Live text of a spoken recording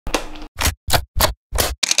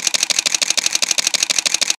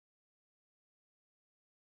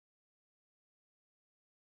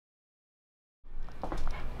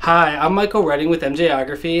Hi, I'm Michael Redding with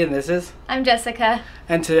Emjayography, and this is... I'm Jessica.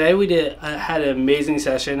 And today we had an amazing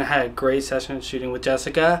session. I had a great session shooting with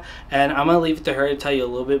Jessica, and I'm going to leave it to her to tell you a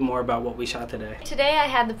little bit more about what we shot today. Today I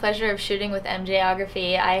had the pleasure of shooting with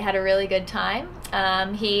Emjayography. I had a really good time.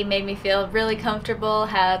 He made me feel really comfortable,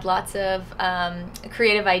 had lots of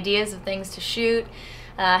creative ideas of things to shoot,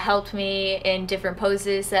 helped me in different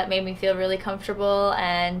poses that made me feel really comfortable,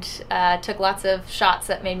 and took lots of shots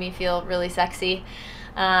that made me feel really sexy.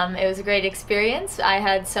 It was a great experience. I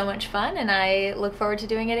had so much fun and I look forward to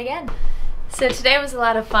doing it again. So today was a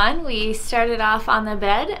lot of fun. We started off on the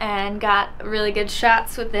bed and got really good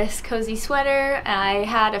shots with this cozy sweater. I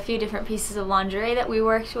had a few different pieces of lingerie that we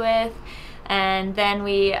worked with, and then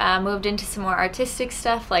we moved into some more artistic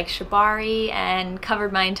stuff like shibari and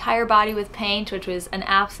covered my entire body with paint, which was an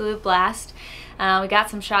absolute blast. We got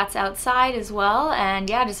some shots outside as well, and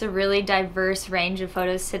yeah, just a really diverse range of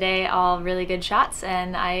photos today, all really good shots,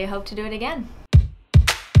 and I hope to do it again.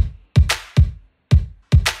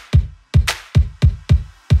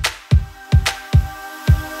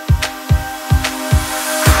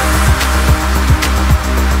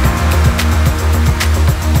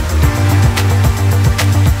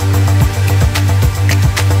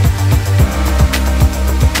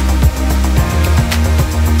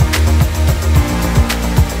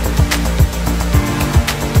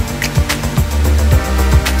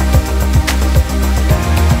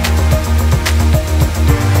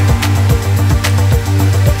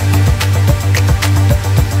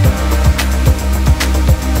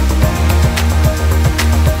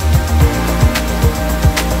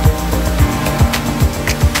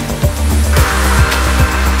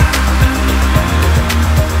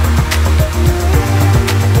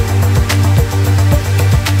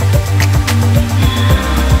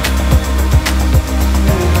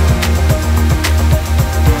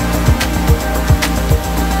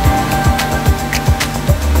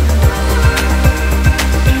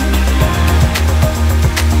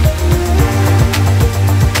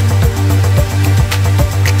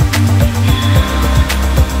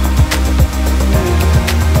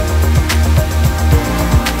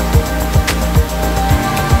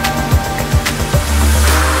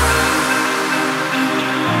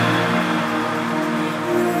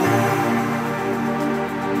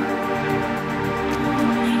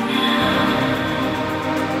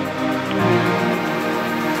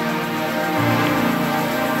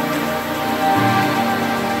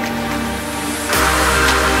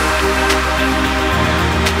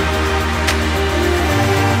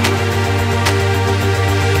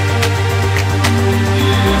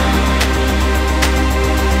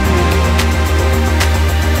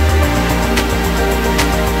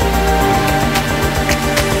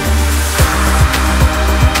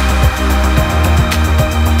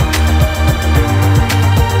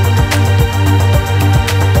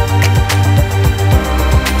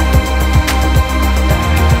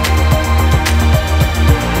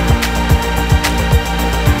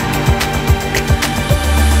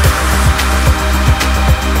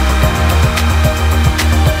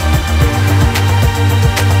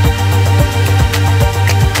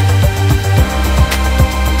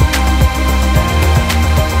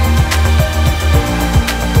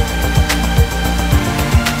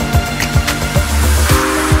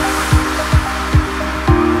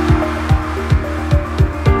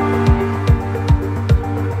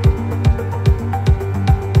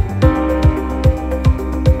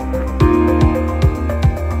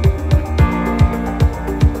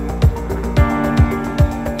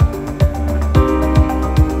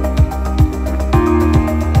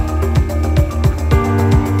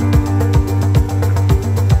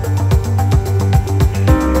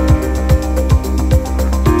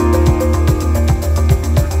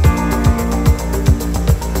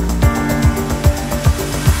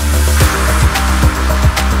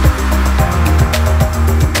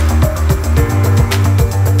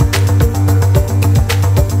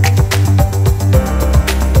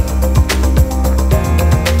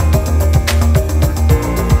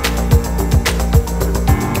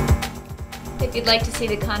 If you'd like to see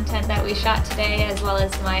the content that we shot today as well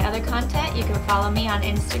as my other content, you can follow me on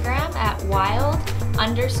Instagram at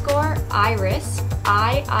wild_iris,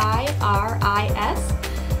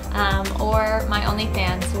 IIRIS, or my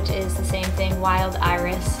OnlyFans, which is the same thing, wild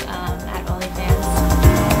iris at OnlyFans.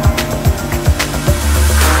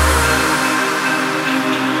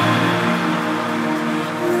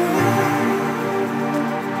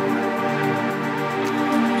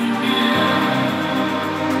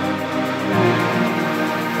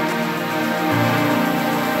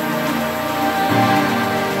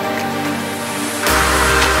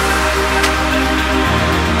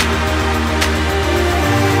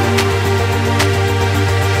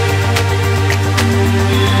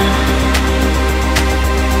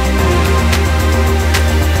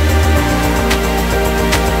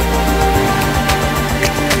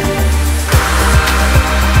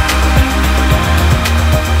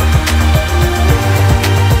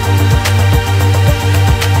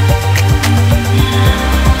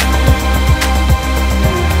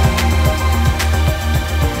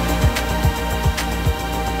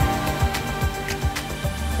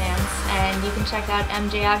 can check out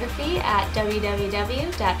Emjayography at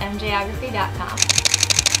www.emjayography.com.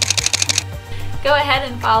 Go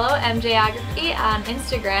ahead and follow Emjayography on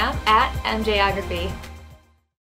Instagram at Emjayography.